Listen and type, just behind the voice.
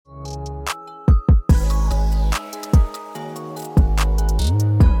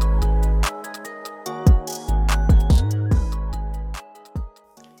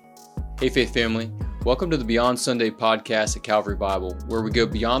Hey Faith Family, welcome to the Beyond Sunday podcast at Calvary Bible, where we go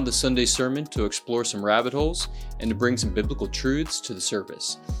beyond the Sunday sermon to explore some rabbit holes and to bring some biblical truths to the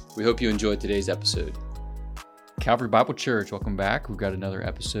surface. We hope you enjoyed today's episode. Calvary Bible Church, welcome back. We've got another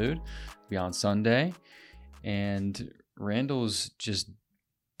episode, Beyond Sunday, and Randall's just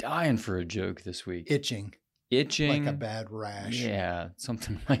dying for a joke this week. Itching. Like a bad rash. Yeah,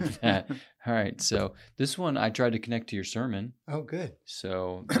 something like that. All right, so this one I tried to connect to your sermon. Oh, good.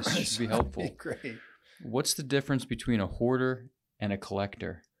 So this should be helpful. Great. What's the difference between a hoarder and a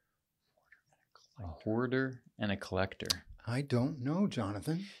collector? A hoarder and a collector. I don't know,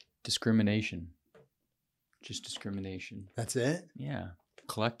 Jonathan. Discrimination. Just discrimination. That's it? Yeah.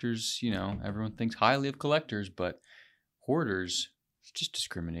 Collectors, everyone thinks highly of collectors, but hoarders, it's just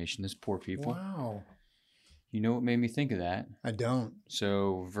discrimination. There's poor people. Wow. You know what made me think of that? I don't.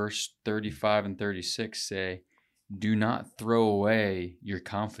 So verse 35 and 36 say, do not throw away your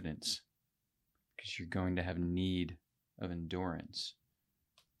confidence because you're going to have need of endurance.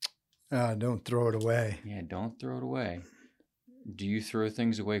 Don't throw it away. Yeah, don't throw it away. Do you throw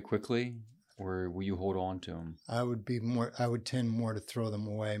things away quickly or will you hold on to them? I would tend more to throw them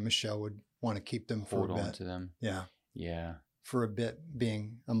away. Michelle would want to keep them for a bit. Hold on to them. Yeah. Yeah. For a bit,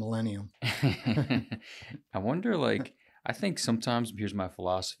 being a millennium. I wonder, I think sometimes, here's my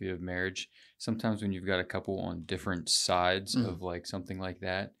philosophy of marriage, sometimes when you've got a couple on different sides of something like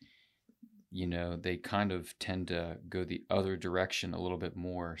that, they kind of tend to go the other direction a little bit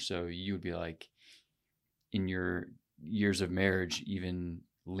more. So you would be in your years of marriage, even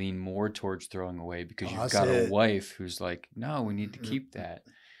lean more towards throwing away because you've got a wife who's like, no, we need to keep that.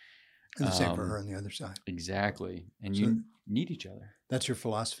 And the same for her on the other side. Exactly. And you need each other. That's your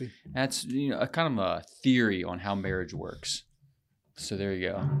philosophy? That's a kind of a theory on how marriage works. So there you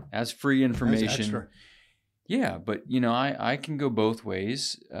go. As free information. Yeah, but I can go both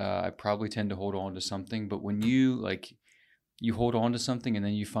ways. I probably tend to hold on to something, but when you hold on to something and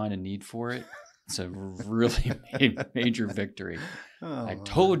then you find a need for it, it's a really major victory. Oh, I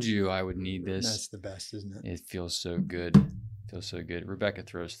told you I would need this. That's the best, isn't it? It feels so good. Feels so good. Rebecca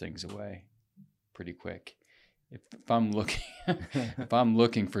throws things away pretty quick. If I'm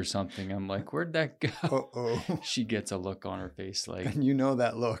looking for something, I'm like, where'd that go? Uh-oh. She gets a look on her face like, and you know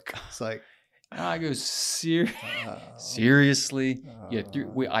that look. It's like, I go, seriously? Yeah,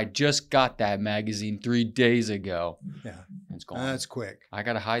 I just got that magazine 3 days ago. Yeah. It's gone. That's quick. I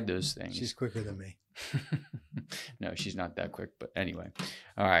got to hide those things. She's quicker than me. No, she's not that quick, but anyway.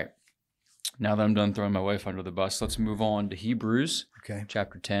 All right. Now that I'm done throwing my wife under the bus, let's move on to Hebrews,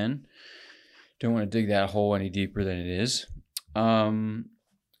 chapter 10. Don't want to dig that hole any deeper than it is.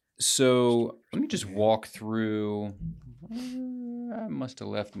 So let me just walk through. I must have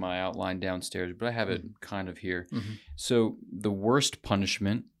left my outline downstairs, but I have it kind of here. Mm-hmm. So the worst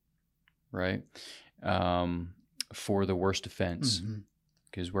punishment, right, for the worst offense,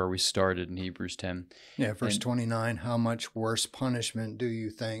 because where we started in Hebrews 10. Yeah, verse 29, how much worse punishment do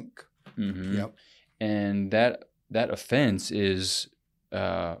you think? Mm-hmm. Yep. And that offense is,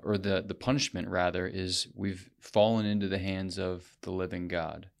 or the punishment rather, is we've fallen into the hands of the living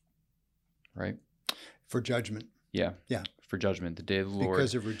God, right? For judgment. Yeah. Yeah. For judgment, the day of the Lord.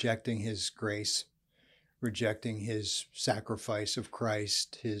 Because of rejecting His grace, rejecting His sacrifice of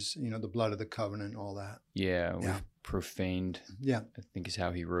Christ, His, the blood of the covenant, all that. Yeah. We've profaned. Yeah. I think is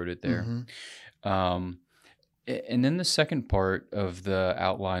how he wrote it there. Mm-hmm. And then the second part of the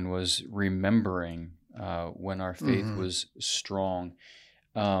outline was remembering when our faith was strong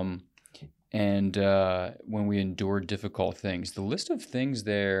and when we endured difficult things. The list of things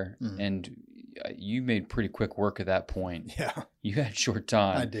there, and you made pretty quick work of that point. Yeah. You had short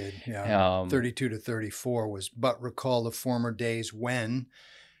time. I did, yeah. 32 to 34 was, but recall the former days when,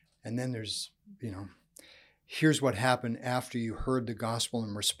 and then there's, here's what happened after you heard the gospel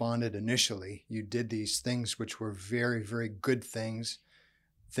and responded initially. You did these things which were very, very good things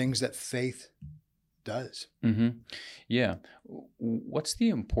that faith does. Mm-hmm. Yeah. What's the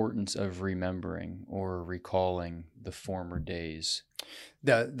importance of remembering or recalling the former days?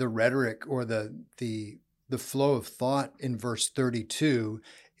 The rhetoric or the flow of thought in verse 32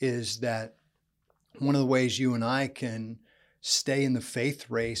 is that one of the ways you and I can stay in the faith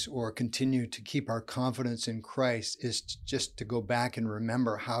race or continue to keep our confidence in Christ is just to go back and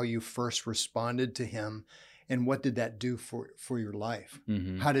remember how you first responded to Him and what did that do for your life?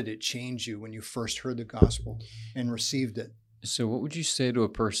 Mm-hmm. How did it change you when you first heard the gospel and received it? So what would you say to a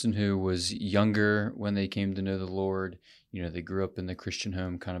person who was younger when they came to know the Lord? They grew up in the Christian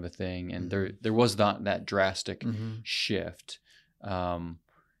home kind of a thing, and there was not that drastic shift.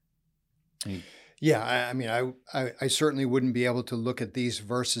 Yeah, I mean, I certainly wouldn't be able to look at these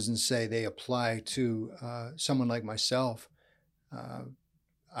verses and say they apply to someone like myself. Uh,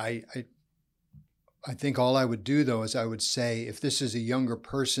 I, I I think all I would do though is I would say if this is a younger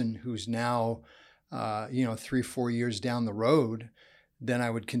person who's now, 3-4 years down the road, then I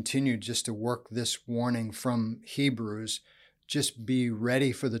would continue just to work this warning from Hebrews. Just be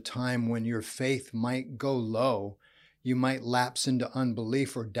ready for the time when your faith might go low. You might lapse into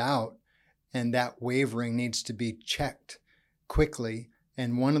unbelief or doubt, and that wavering needs to be checked quickly.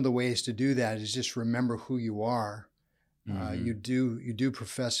 And one of the ways to do that is just remember who you are. You do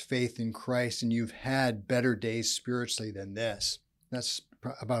profess faith in Christ, and you've had better days spiritually than this. That's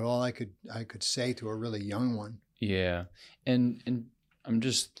about all I could say to a really young one. Yeah, and I'm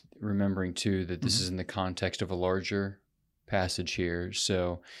just remembering too that this Mhm. is in the context of a larger passage here.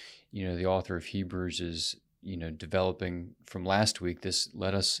 So, the author of Hebrews is, developing from last week this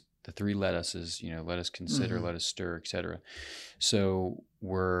the three let uses, let us consider, Mhm. let us stir, etc. So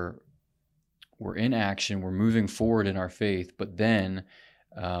we're in action, we're moving forward in our faith, but then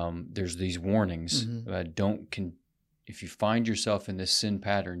there's these warnings. Mhm. If you find yourself in this sin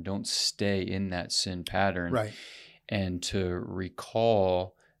pattern, don't stay in that sin pattern, Right. and to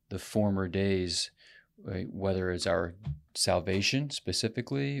recall the former days, right, whether it's our salvation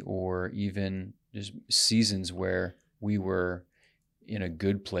specifically, or even just seasons where we were in a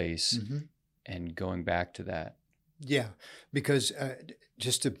good place, Mhm. and going back to that. Yeah, because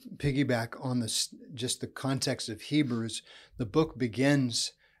just to piggyback on this, just the context of Hebrews, the book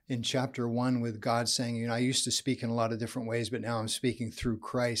begins in chapter 1 with God saying, I used to speak in a lot of different ways, but now I'm speaking through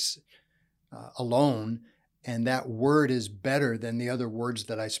Christ alone. And that word is better than the other words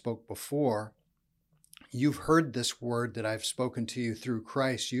that I spoke before. You've heard this word that I've spoken to you through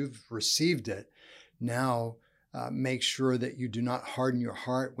Christ. You've received it. Now, make sure that you do not harden your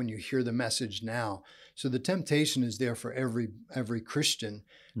heart when you hear the message now. So the temptation is there for every Christian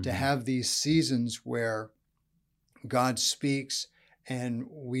to have these seasons where God speaks and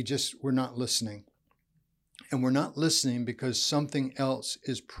we're not listening. And we're not listening because something else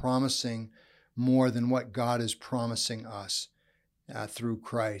is promising more than what God is promising us through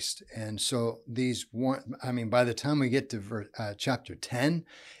Christ. And so by the time we get to chapter 10,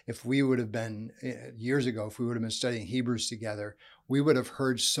 if we would have been years ago, if we would have been studying Hebrews together, we would have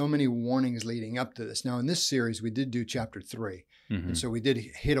heard so many warnings leading up to this. Now, in this series, we did do chapter 3. And so we did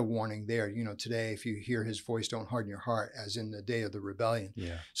hit a warning there. Today, if you hear his voice, don't harden your heart, as in the day of the rebellion.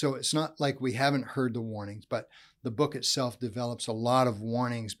 Yeah. So it's not like we haven't heard the warnings, but the book itself develops a lot of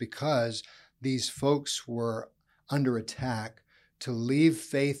warnings because these folks were under attack to leave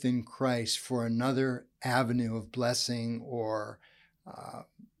faith in Christ for another avenue of blessing or,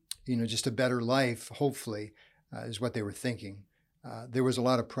 just a better life, hopefully, is what they were thinking. There was a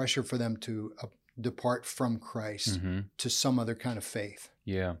lot of pressure for them to depart from Christ to some other kind of faith.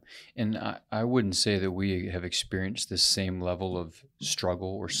 Yeah. And I wouldn't say that we have experienced this same level of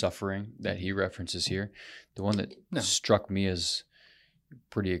struggle or suffering that he references here. The one that struck me as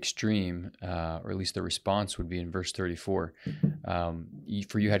pretty extreme, or at least the response would be in verse 34.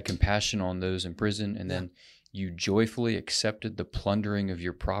 For you had compassion on those in prison, and then you joyfully accepted the plundering of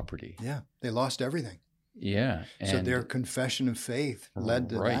your property. Yeah, they lost everything. Yeah. So their confession of faith led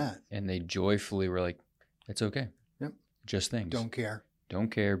to that. And they joyfully were like, it's okay. Yep. Just things. Don't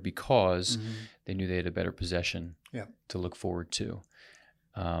care because they knew they had a better possession to look forward to.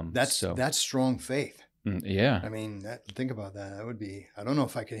 That's strong faith. Yeah. I mean, think about that. That would be, I don't know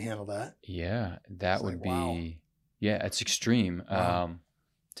if I could handle that. Yeah. That would be, it's extreme. Wow.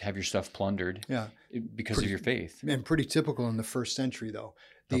 To have your stuff plundered because of your faith. And pretty typical in the first century, though.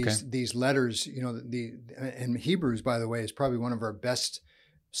 These letters, and Hebrews, by the way, is probably one of our best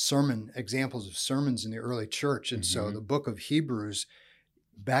examples of sermons in the early church. And so the book of Hebrews,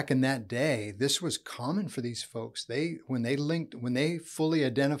 back in that day, this was common for these folks. When they fully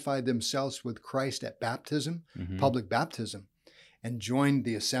identified themselves with Christ at baptism, public baptism, and joined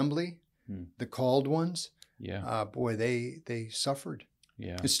the assembly, the called ones, they suffered.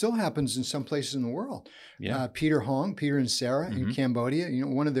 Yeah. It still happens in some places in the world. Yeah. Peter and Sarah in Cambodia,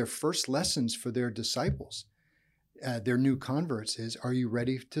 one of their first lessons for their disciples, their new converts, is, are you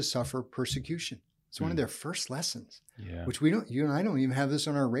ready to suffer persecution? It's one of their first lessons, which you and I don't even have this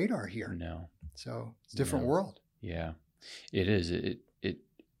on our radar here. No. So it's a different world. Yeah, it is. I'm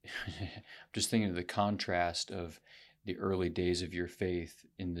just thinking of the contrast of the early days of your faith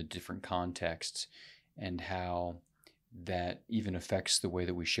in the different contexts and how that even affects the way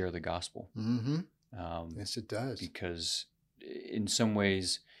that we share the gospel. Yes, it does. Because in some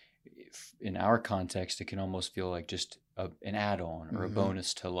ways, in our context, it can almost feel like just an add-on or a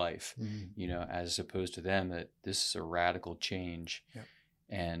bonus to life, as opposed to them that this is a radical change. Yep.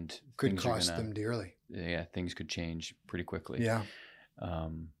 And could cost them dearly. Yeah, things could change pretty quickly. Yeah.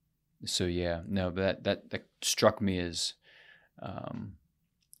 So yeah, no, but that struck me as,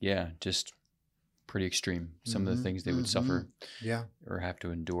 just pretty extreme. Some of the things they would suffer, or have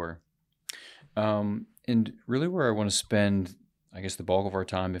to endure. And really, where I want to spend, I guess, the bulk of our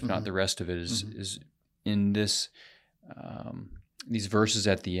time, if not the rest of it, is in this, these verses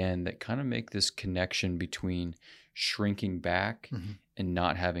at the end that kind of make this connection between shrinking back and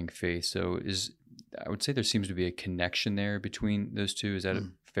not having faith. So I would say there seems to be a connection there between those two. Is that a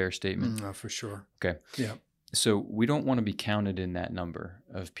fair statement? For sure. Okay. Yeah. So we don't want to be counted in that number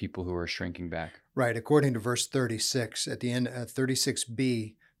of people who are shrinking back. Right. According to verse 36, at the end,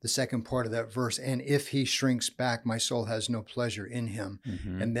 36b, the second part of that verse, and if he shrinks back, my soul has no pleasure in him.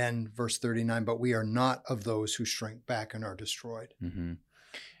 And then verse 39, but we are not of those who shrink back and are destroyed.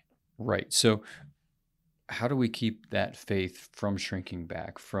 Right. So how do we keep that faith from shrinking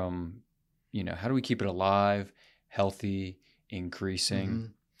back? From, how do we keep it alive, healthy,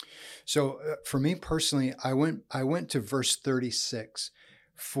 increasing? So for me personally, I went to verse 36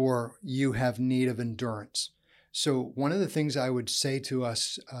 for you have need of endurance. So one of the things I would say to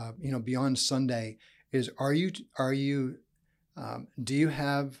us, beyond Sunday is, do you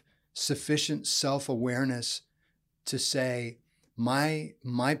have sufficient self-awareness to say, my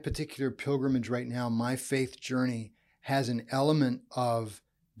particular pilgrimage right now, my faith journey has an element of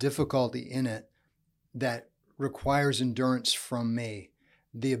difficulty in it that requires endurance from me,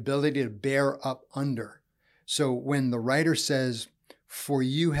 the ability to bear up under. So when the writer says, for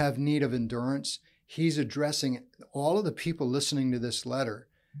you have need of endurance, he's addressing all of the people listening to this letter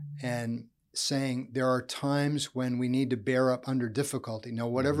and saying there are times when we need to bear up under difficulty. Now,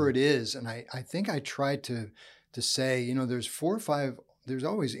 whatever it is, and I think I tried to say, there's 4 or 5, there's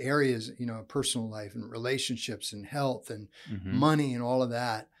always areas, personal life and relationships and health and money and all of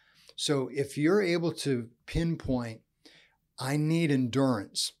that. So if you're able to pinpoint, I need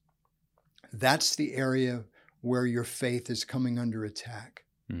endurance, that's the area where your faith is coming under attack.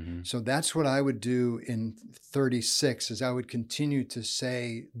 So that's what I would do in 36, is I would continue to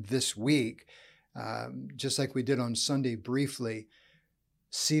say this week, just like we did on Sunday briefly,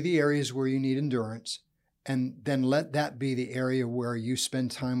 see the areas where you need endurance, and then let that be the area where you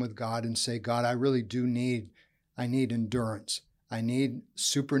spend time with God and say, God, I really do need endurance. I need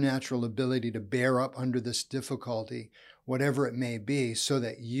supernatural ability to bear up under this difficulty, whatever it may be, so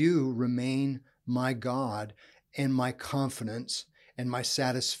that you remain my God and my confidence and my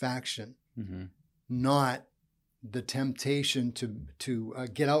satisfaction, not the temptation to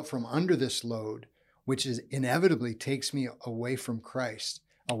get out from under this load, which is inevitably takes me away from Christ,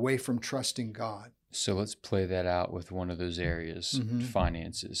 away from trusting God. So let's play that out with one of those areas,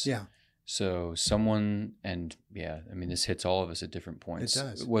 finances. Yeah. So someone, and this hits all of us at different points. It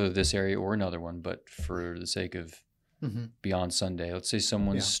does. Whether this area or another one, but for the sake of beyond Sunday, let's say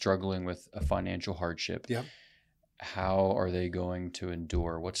someone's struggling with a financial hardship. Yep. How are they going to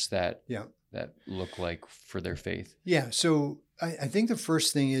endure? What's that look like for their faith? Yeah. So I think the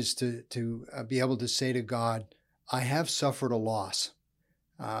first thing is to be able to say to God, I have suffered a loss.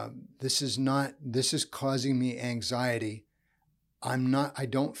 This is causing me anxiety. I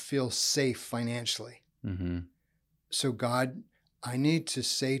don't feel safe financially. So God, I need to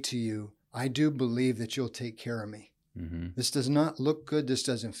say to you, I do believe that you'll take care of me. This does not look good. This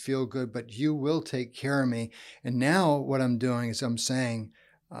doesn't feel good, but you will take care of me. And now what I'm doing is I'm saying,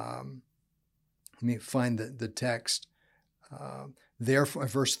 let me find the text. Therefore,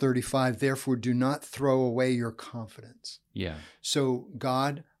 verse 35, therefore do not throw away your confidence. Yeah. So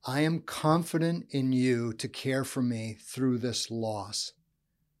God, I am confident in you to care for me through this loss.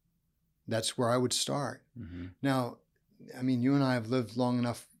 That's where I would start. Now, you and I have lived long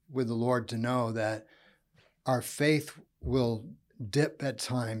enough with the Lord to know that our faith will dip at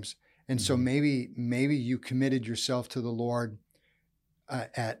times. And so maybe you committed yourself to the Lord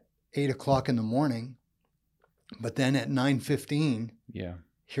at 8 o'clock in the morning, but then at 9:15,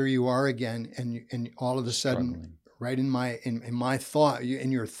 here you are again. And all of a sudden, right in my thought,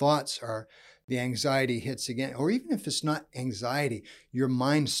 in your thoughts are, the anxiety hits again. Or even if it's not anxiety, your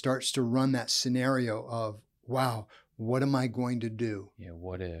mind starts to run that scenario of, wow, what am I going to do? Yeah.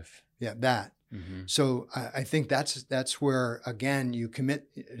 What if? Yeah. That. So I think that's where, again, you commit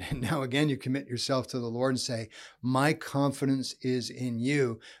yourself to the Lord and say, my confidence is in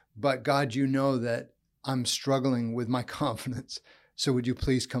you, but God, you know that I'm struggling with my confidence. So would you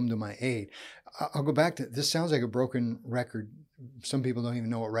please come to my aid? I'll go back to, this sounds like a broken record, some people don't even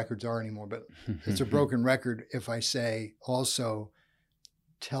know what records are anymore, but it's a broken record if I say also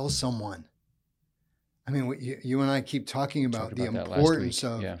tell someone. I mean, you and I keep talking about the importance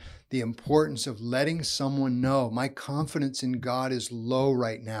of letting someone know my confidence in God is low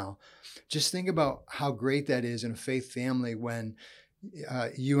right now. Just think about how great that is in a faith family when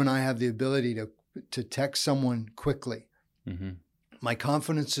you and I have the ability to text someone quickly. Mm-hmm. My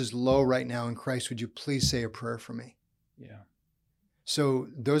confidence is low right now in Christ. Would you please say a prayer for me? Yeah. So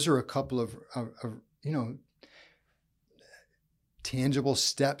those are a couple of tangible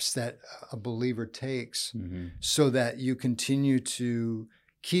steps that a believer takes so that you continue to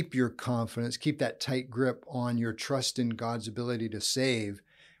keep your confidence, keep that tight grip on your trust in God's ability to save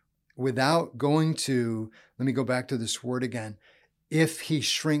without going to, let me go back to this word again, if he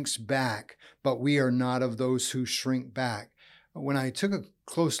shrinks back, but we are not of those who shrink back. When I took a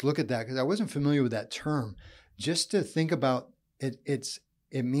close look at that, because I wasn't familiar with that term, just to think about it,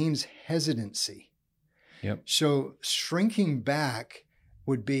 it means hesitancy. Yep. So shrinking back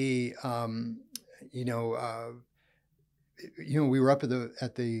would be, we were up at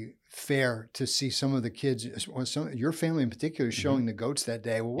the fair to see some of the kids, your family in particular, showing the goats that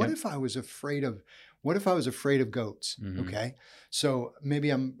day. Well, what if I was afraid of goats? Okay, so maybe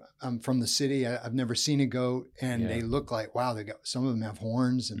I'm from the city. I've never seen a goat, and they look like, wow. Some of them have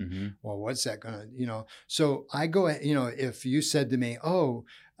horns, and well, what's that gonna? So I go. If you said to me, oh,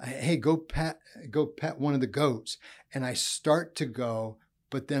 hey, go pet one of the goats, and I start to go,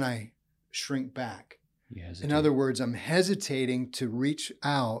 but then I shrink back. In other words, I'm hesitating to reach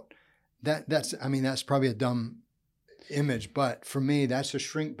out. That's probably a dumb image, but for me, that's a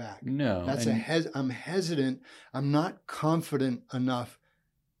shrink back. No, I'm hesitant. I'm not confident enough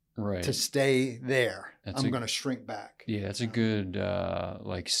to stay there. I'm going to shrink back. Yeah, that's a good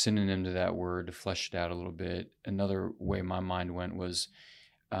synonym to that word to flesh it out a little bit. Another way my mind went was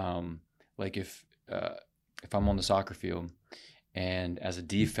if I'm on the soccer field and as a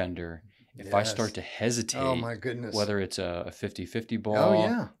defender, if I start to hesitate, oh my goodness, whether it's a 50-50 ball,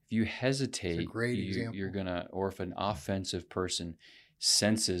 if you hesitate, that's a great example. You're gonna, or if an offensive person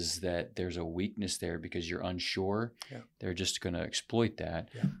senses that there's a weakness there because you're unsure, they're just gonna exploit that.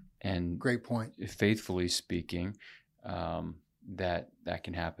 Yeah. And great point. Faithfully speaking, that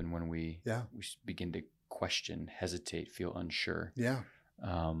can happen when we begin to question, hesitate, feel unsure. Yeah.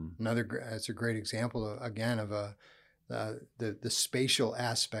 That's a great example again of the spatial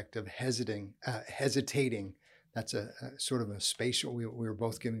aspect of hesitating. That's a sort of a spatial. We were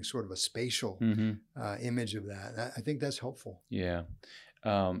both giving sort of a spatial image of that. I think that's helpful. Yeah,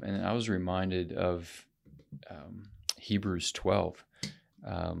 and I was reminded of Hebrews 12.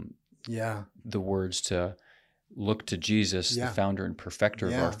 The words to look to Jesus, the founder and perfecter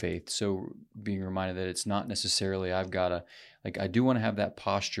of our faith. So being reminded that it's not necessarily I do want to have that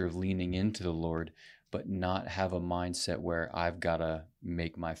posture of leaning into the Lord, but not have a mindset where I've got to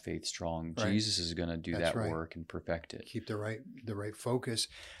make my faith strong. Right. Jesus is going to do that work and perfect it. Keep the right focus.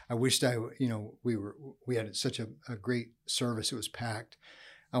 I wished we had such a great service. It was packed.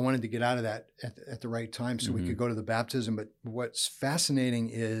 I wanted to get out of that at the right time so we could go to the baptism. But what's fascinating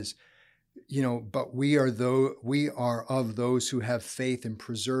is, but we are of those who have faith and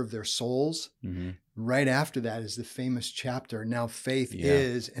preserve their souls. Right after that is the famous chapter. Now faith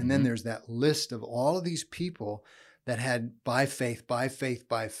is, and then there's that list of all of these people that had by faith,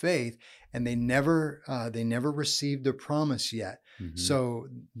 and they never received the promise yet. So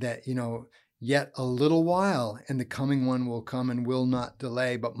that, yet a little while, and the coming one will come and will not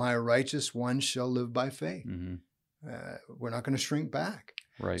delay, but my righteous one shall live by faith. We're not going to shrink back.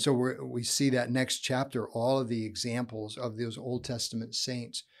 Right. So we see that next chapter, all of the examples of those Old Testament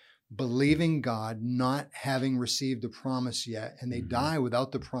saints believing God, not having received the promise yet, and they die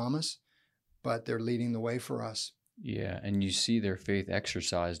without the promise, but they're leading the way for us. Yeah, and you see their faith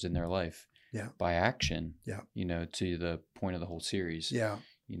exercised in their life by action, to the point of the whole series. Yeah.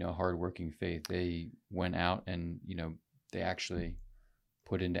 Hardworking faith. They went out and, they actually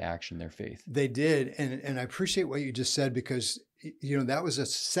put into action their faith. They did. And I appreciate what you just said because, that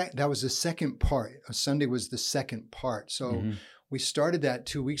was the second part. Sunday was the second part. So we started that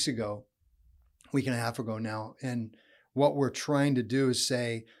 2 weeks ago, week and a half ago now. And what we're trying to do is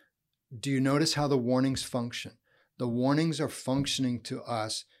say, do you notice how the warnings function? The warnings are functioning to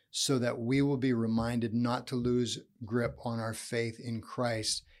us so that we will be reminded not to lose grip on our faith in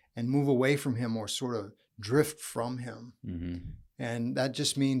Christ and move away from him or sort of drift from him. And that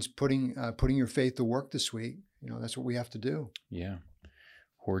just means putting your faith to work this week. That's what we have to do. Yeah.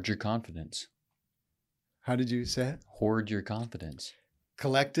 Hoard your confidence. How did you say it? Hoard your confidence.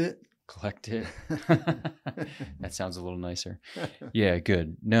 Collect it. collect it. That sounds a little nicer. Yeah,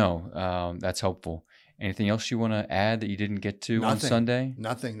 good. No, that's helpful. Anything else you want to add that you didn't get to on Sunday?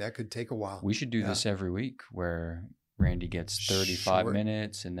 Nothing. That could take a while. We should do this every week where Randy gets 35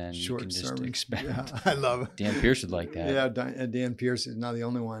 minutes and then you can just expand. Yeah, I love it. Dan Pierce would like that. Yeah, Dan Pierce is not the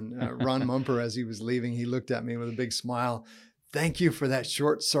only one. Ron Mumper, as he was leaving, he looked at me with a big smile. Thank you for that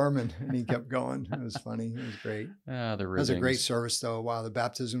short sermon. And he kept going. It was funny. It was great. The It was a great service, though. Wow, the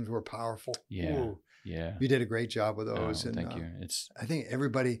baptisms were powerful. Yeah. Ooh. Yeah. You did a great job with those. And thank you. I think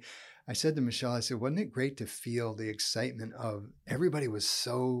everybody, I said to Michelle, I said, wasn't it great to feel the excitement of everybody was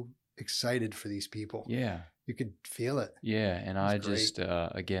so excited for these people. Yeah. You could feel it. Yeah. And I just,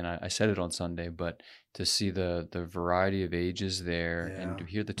 again, I said it on Sunday, but to see the variety of ages there and to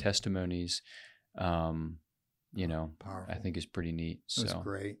hear the testimonies, powerful. I think is pretty neat. It was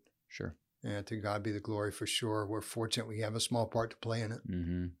great. Sure. Yeah, to God be the glory for sure. We're fortunate we have a small part to play in it.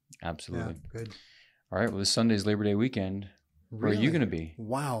 Mm-hmm. Absolutely. Yeah, good. All right. Well, this Sunday's Labor Day weekend. Really? Where are you going to be?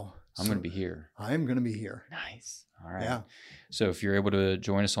 Wow. I'm going to be here. I am going to be here. Nice. All right. Yeah. So if you're able to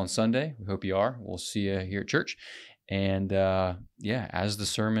join us on Sunday, we hope you are. We'll see you here at church. And as the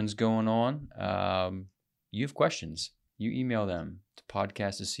sermon's going on, you have questions. You email them to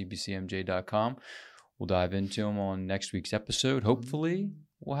podcast@cbcmj.com. We'll dive into them on next week's episode. Hopefully,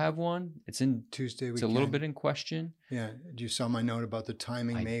 we'll have one. It's in Tuesday. It's a little bit in question. Yeah. You saw my note about the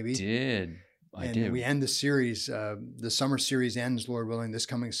timing, maybe? I did. We end the series, the summer series ends, Lord willing, this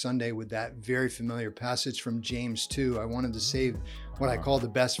coming Sunday with that very familiar passage from James 2. I wanted to save what I call the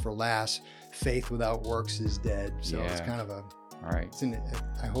best for last. Faith without works is dead. So it's kind of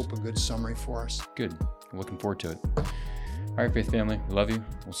I hope a good summary for us. Good. I'm looking forward to it. All right, Faith family, we love you.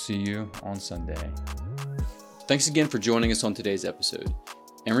 We'll see you on Sunday. Thanks again for joining us on today's episode.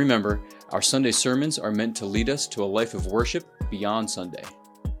 And remember, our Sunday sermons are meant to lead us to a life of worship beyond Sunday.